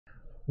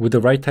With the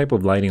right type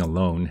of lighting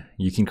alone,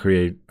 you can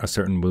create a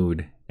certain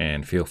mood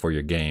and feel for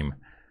your game.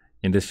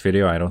 In this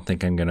video, I don't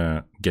think I'm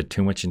gonna get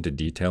too much into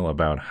detail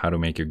about how to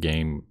make your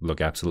game look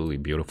absolutely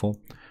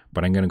beautiful,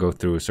 but I'm gonna go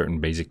through certain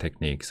basic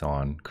techniques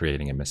on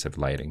creating emissive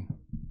lighting.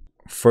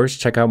 First,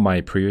 check out my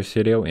previous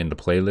video in the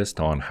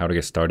playlist on how to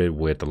get started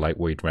with the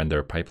lightweight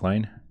render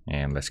pipeline,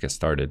 and let's get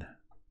started.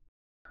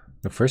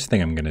 The first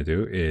thing I'm gonna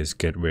do is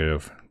get rid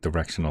of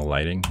directional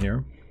lighting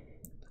here.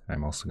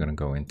 I'm also gonna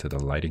go into the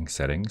lighting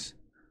settings,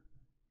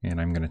 and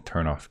I'm gonna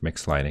turn off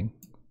mixed lighting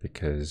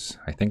because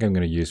I think I'm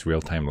gonna use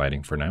real-time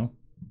lighting for now.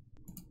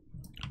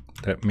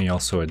 Let me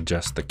also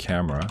adjust the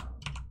camera,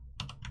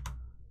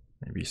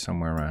 maybe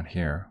somewhere around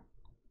here.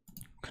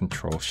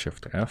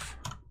 Control-Shift-F.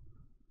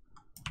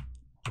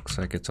 Looks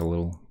like it's a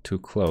little too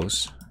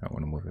close. I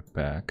want to move it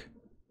back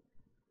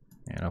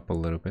and up a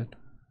little bit.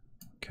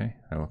 Okay,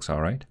 that looks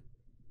all right.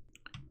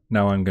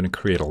 Now I'm going to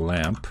create a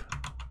lamp.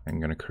 I'm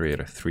going to create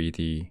a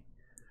 3D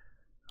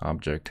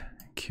object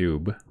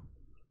cube.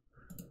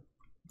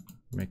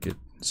 Make it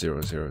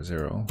 0, 0,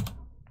 0.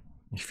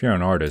 If you're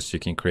an artist, you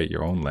can create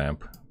your own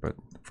lamp, but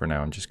for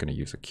now I'm just going to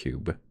use a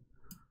cube.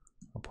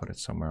 I'll put it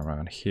somewhere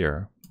around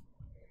here.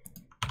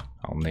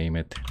 I'll name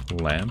it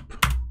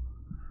lamp.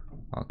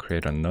 I'll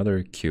create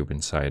another cube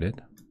inside it,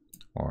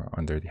 or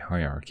under the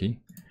hierarchy.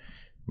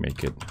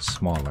 Make it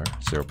smaller,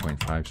 0.5,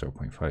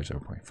 0.5,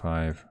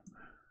 0.5.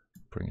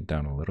 Bring it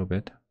down a little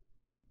bit.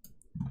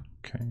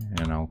 Okay,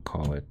 and I'll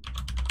call it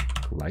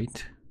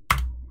light.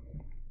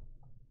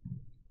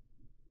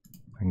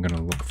 I'm going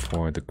to look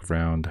for the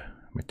ground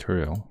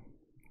material.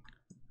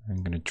 I'm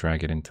going to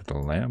drag it into the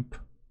lamp.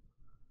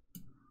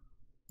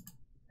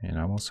 And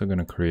I'm also going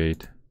to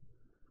create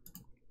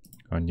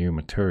a new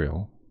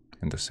material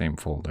in the same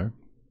folder.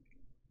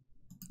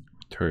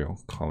 Material,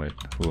 call it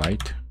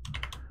light.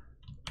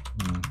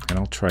 And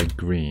I'll try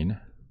green.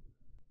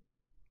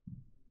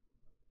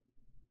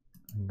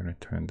 I'm going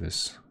to turn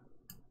this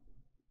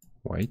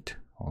white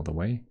all the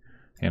way.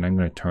 And I'm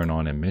going to turn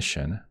on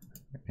emission.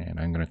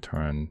 And I'm going to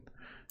turn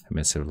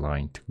emissive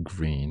line to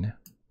green.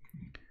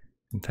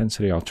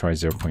 Intensity, I'll try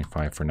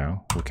 0.5 for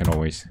now. We can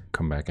always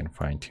come back and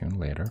fine tune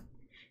later.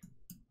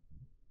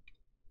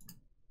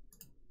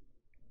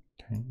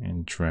 Okay,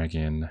 and drag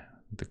in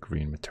the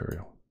green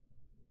material.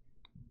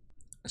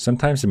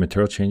 Sometimes the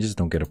material changes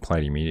don't get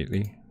applied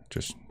immediately.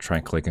 Just try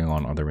clicking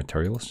on other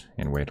materials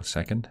and wait a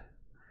second.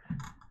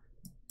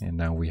 And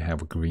now we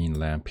have a green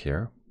lamp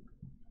here.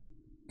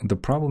 The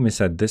problem is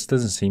that this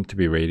doesn't seem to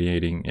be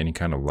radiating any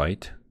kind of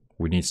light.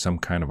 We need some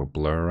kind of a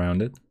blur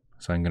around it.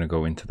 So I'm going to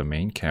go into the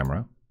main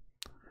camera.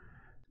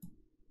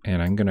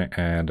 And I'm going to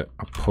add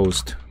a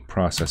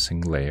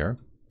post-processing layer.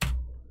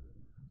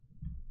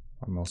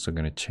 I'm also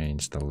going to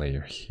change the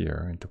layer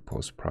here into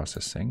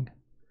post-processing.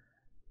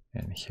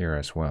 And here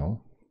as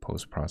well,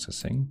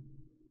 post-processing.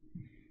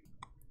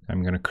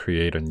 I'm going to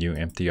create a new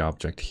empty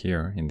object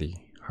here in the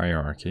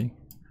hierarchy.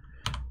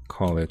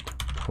 Call it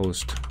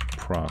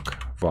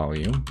post-proc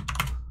volume.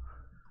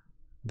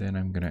 Then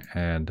I'm going to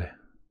add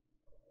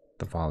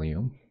the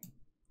volume.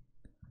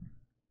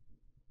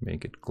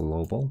 Make it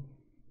global.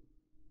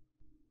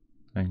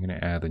 I'm going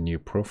to add a new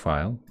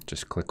profile.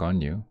 Just click on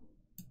new.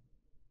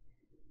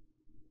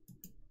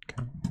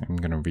 Okay. I'm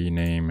going to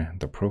rename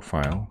the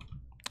profile.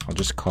 I'll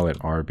just call it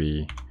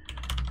RB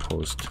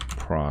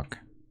post-proc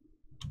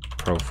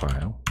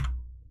profile.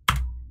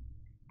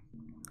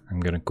 I'm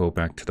going to go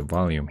back to the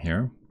volume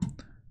here,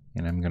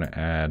 and I'm going to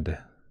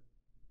add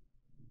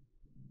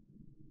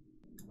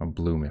a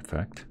bloom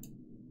effect.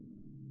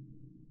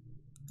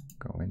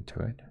 Go into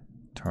it,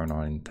 turn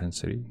on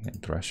intensity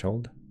and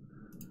threshold.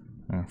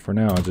 For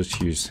now, I'll just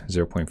use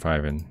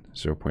 0.5 and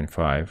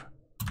 0.5.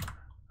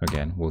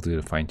 Again, we'll do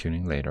the fine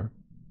tuning later.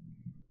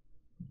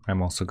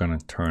 I'm also going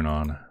to turn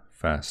on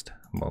fast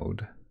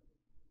mode.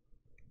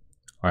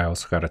 I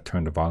also got to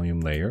turn the volume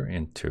layer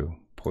into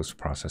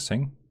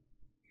post-processing.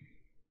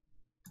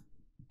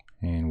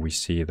 And we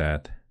see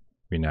that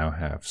we now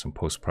have some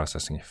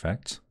post-processing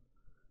effects.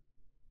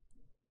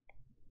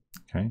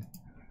 Okay,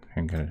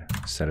 I'm going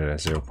to set it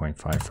as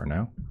 0.5 for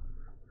now.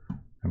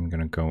 I'm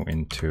going to go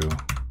into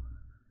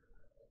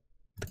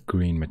the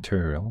green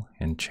material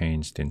and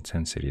change the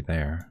intensity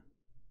there.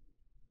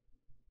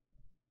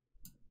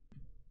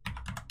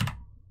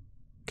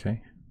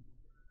 Okay,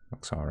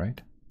 looks all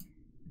right.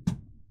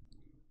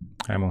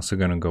 I'm also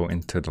going to go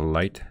into the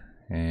light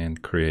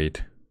and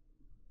create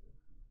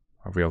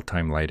a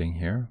real-time lighting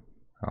here.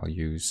 I'll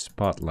use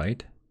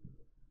spotlight,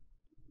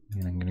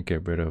 and I'm going to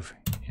get rid of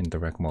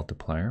indirect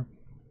multiplier.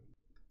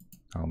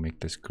 I'll make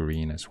this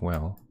green as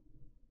well.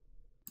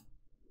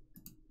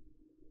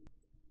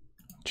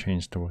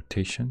 Change the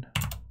rotation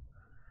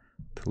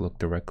to look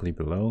directly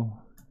below.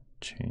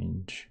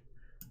 Change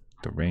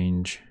the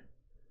range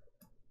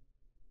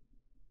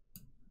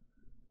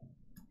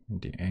and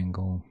the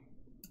angle,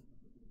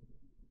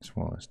 as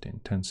well as the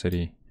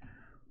intensity.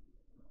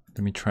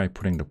 Let me try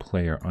putting the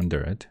player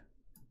under it.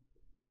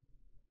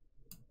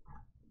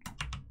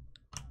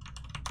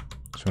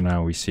 So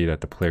now we see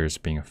that the player is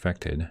being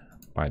affected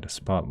by the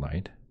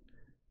spotlight.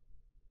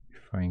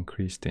 If If I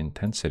increase the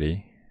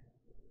intensity,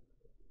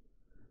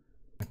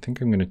 I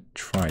think I'm going to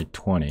try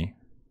 20.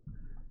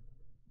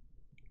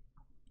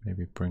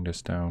 Maybe bring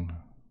this down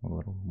a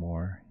little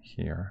more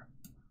here.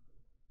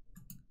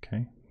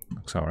 Okay,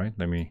 looks all right.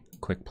 Let me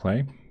click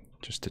play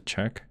just to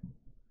check.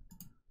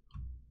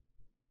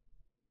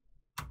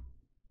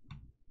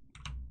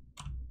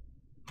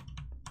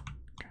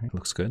 Okay,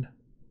 looks good.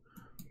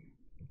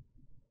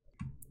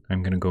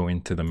 I'm going to go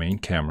into the main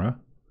camera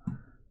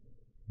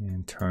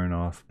and turn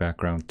off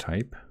background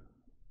type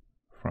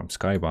from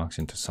skybox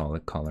into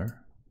solid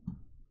color.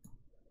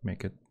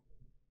 Make it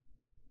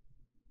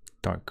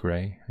dark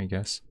gray, I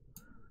guess.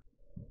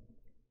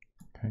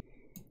 Okay.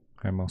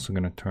 I'm also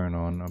going to turn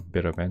on a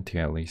bit of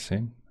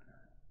anti-aliasing.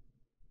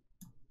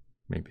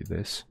 Maybe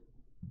this.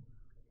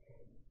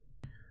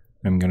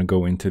 I'm going to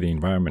go into the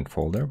environment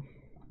folder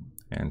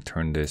and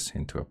turn this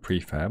into a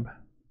prefab.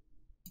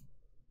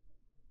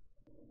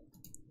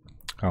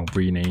 I'll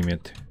rename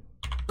it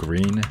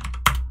green.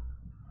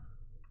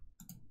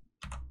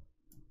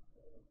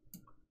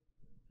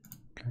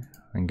 Okay.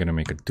 I'm going to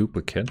make a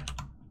duplicate.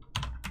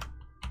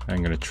 I'm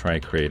going to try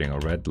creating a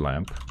red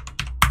lamp.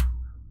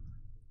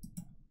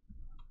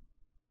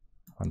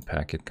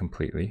 Unpack it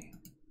completely.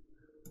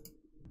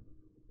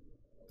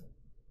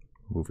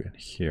 Move it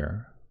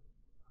here.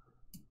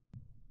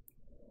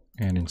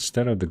 And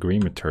instead of the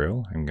green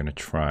material, I'm going to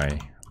try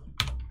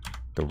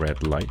the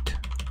red light.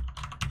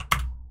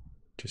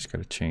 Just got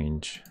to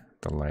change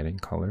the lighting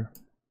color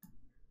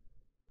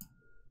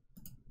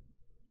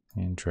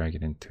and drag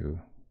it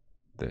into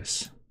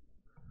this.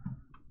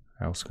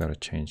 I also got to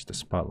change the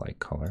spotlight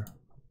color,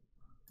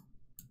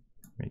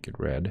 make it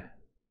red.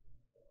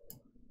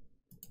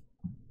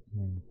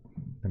 And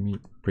let me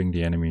bring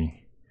the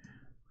enemy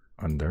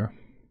under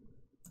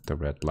the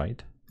red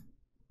light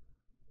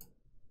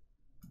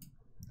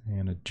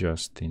and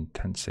adjust the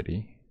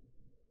intensity.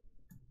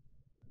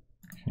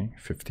 Okay,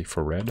 50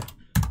 for red.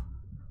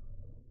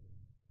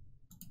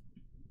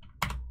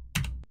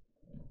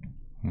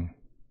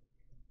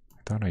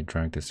 I thought I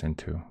dragged this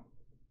into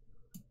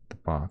the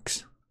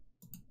box.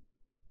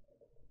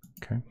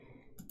 Okay,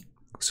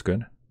 looks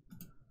good.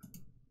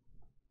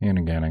 And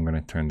again, I'm going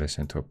to turn this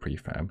into a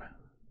prefab.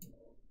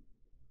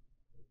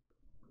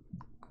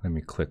 Let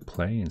me click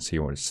play and see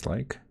what it's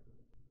like.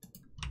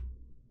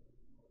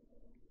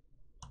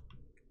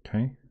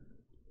 Okay.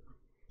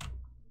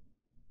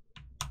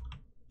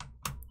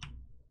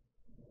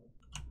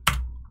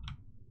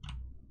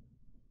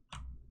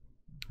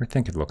 I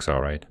think it looks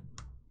all right.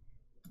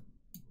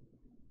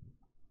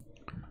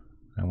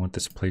 I want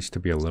this place to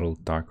be a little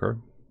darker.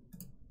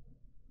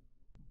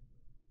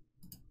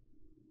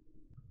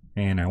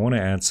 And I want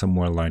to add some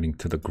more lighting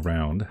to the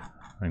ground.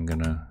 I'm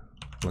going to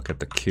look at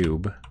the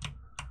cube.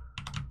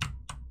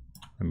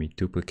 Let me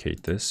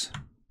duplicate this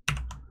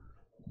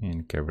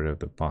and get rid of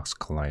the box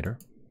collider.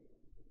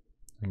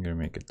 I'm going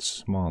to make it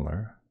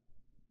smaller,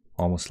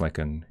 almost like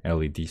an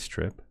LED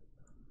strip.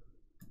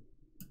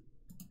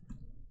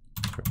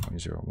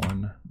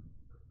 0.01.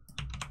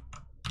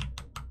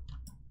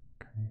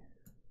 Okay.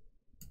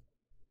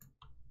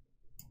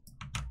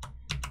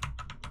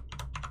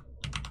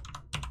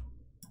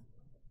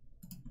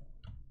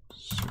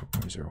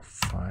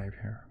 0.05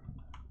 here.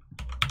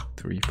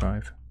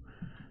 3.5.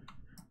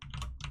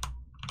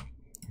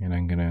 And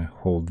I'm gonna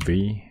hold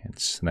V and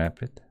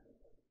snap it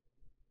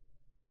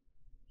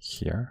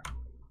here.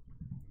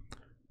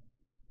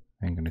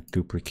 I'm gonna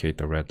duplicate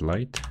the red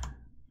light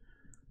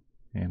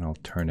and I'll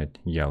turn it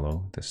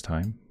yellow this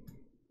time.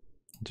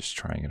 Just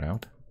trying it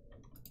out.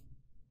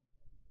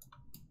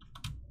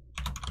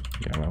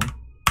 Yellow.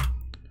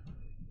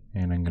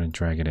 And I'm gonna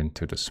drag it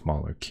into the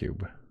smaller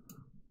cube.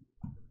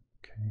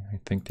 Okay, I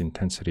think the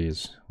intensity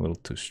is a little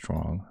too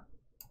strong.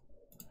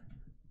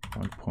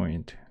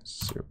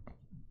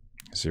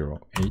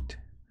 1.008.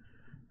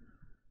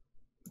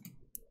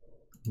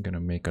 I'm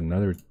gonna make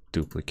another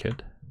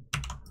duplicate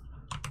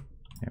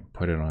and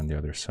put it on the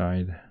other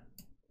side.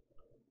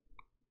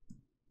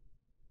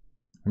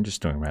 I'm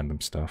just doing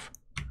random stuff.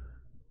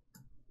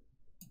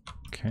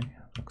 Okay,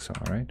 looks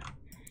all right.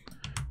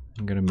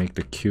 I'm gonna make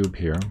the cube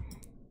here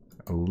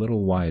a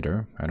little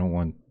wider. I don't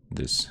want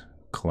this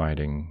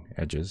colliding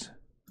edges.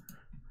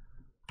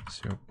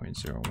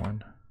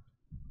 0.01.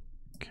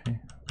 Okay,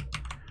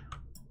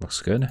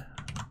 looks good.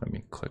 Let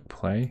me click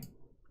play.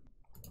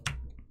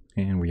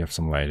 And we have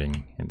some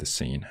lighting in the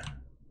scene.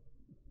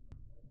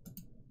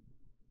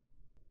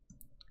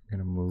 I'm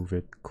gonna move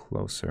it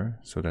closer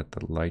so that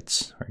the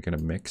lights are gonna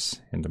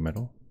mix in the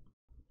middle.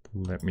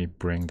 Let me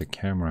bring the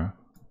camera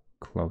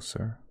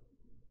closer.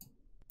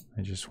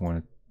 I just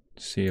want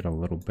to see it a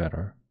little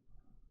better.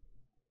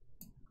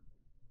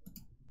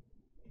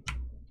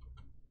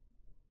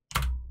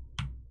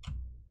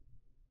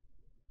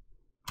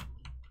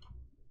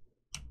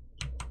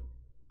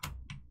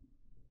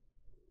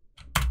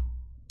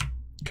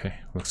 Okay,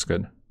 looks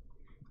good.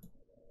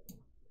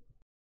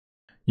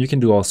 You can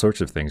do all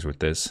sorts of things with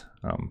this.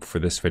 For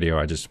this video,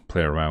 I just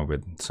play around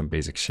with some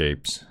basic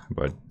shapes,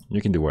 but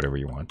you can do whatever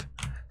you want.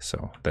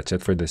 So that's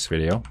it for this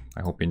video.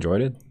 I hope you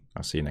enjoyed it,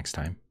 I'll see you next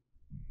time.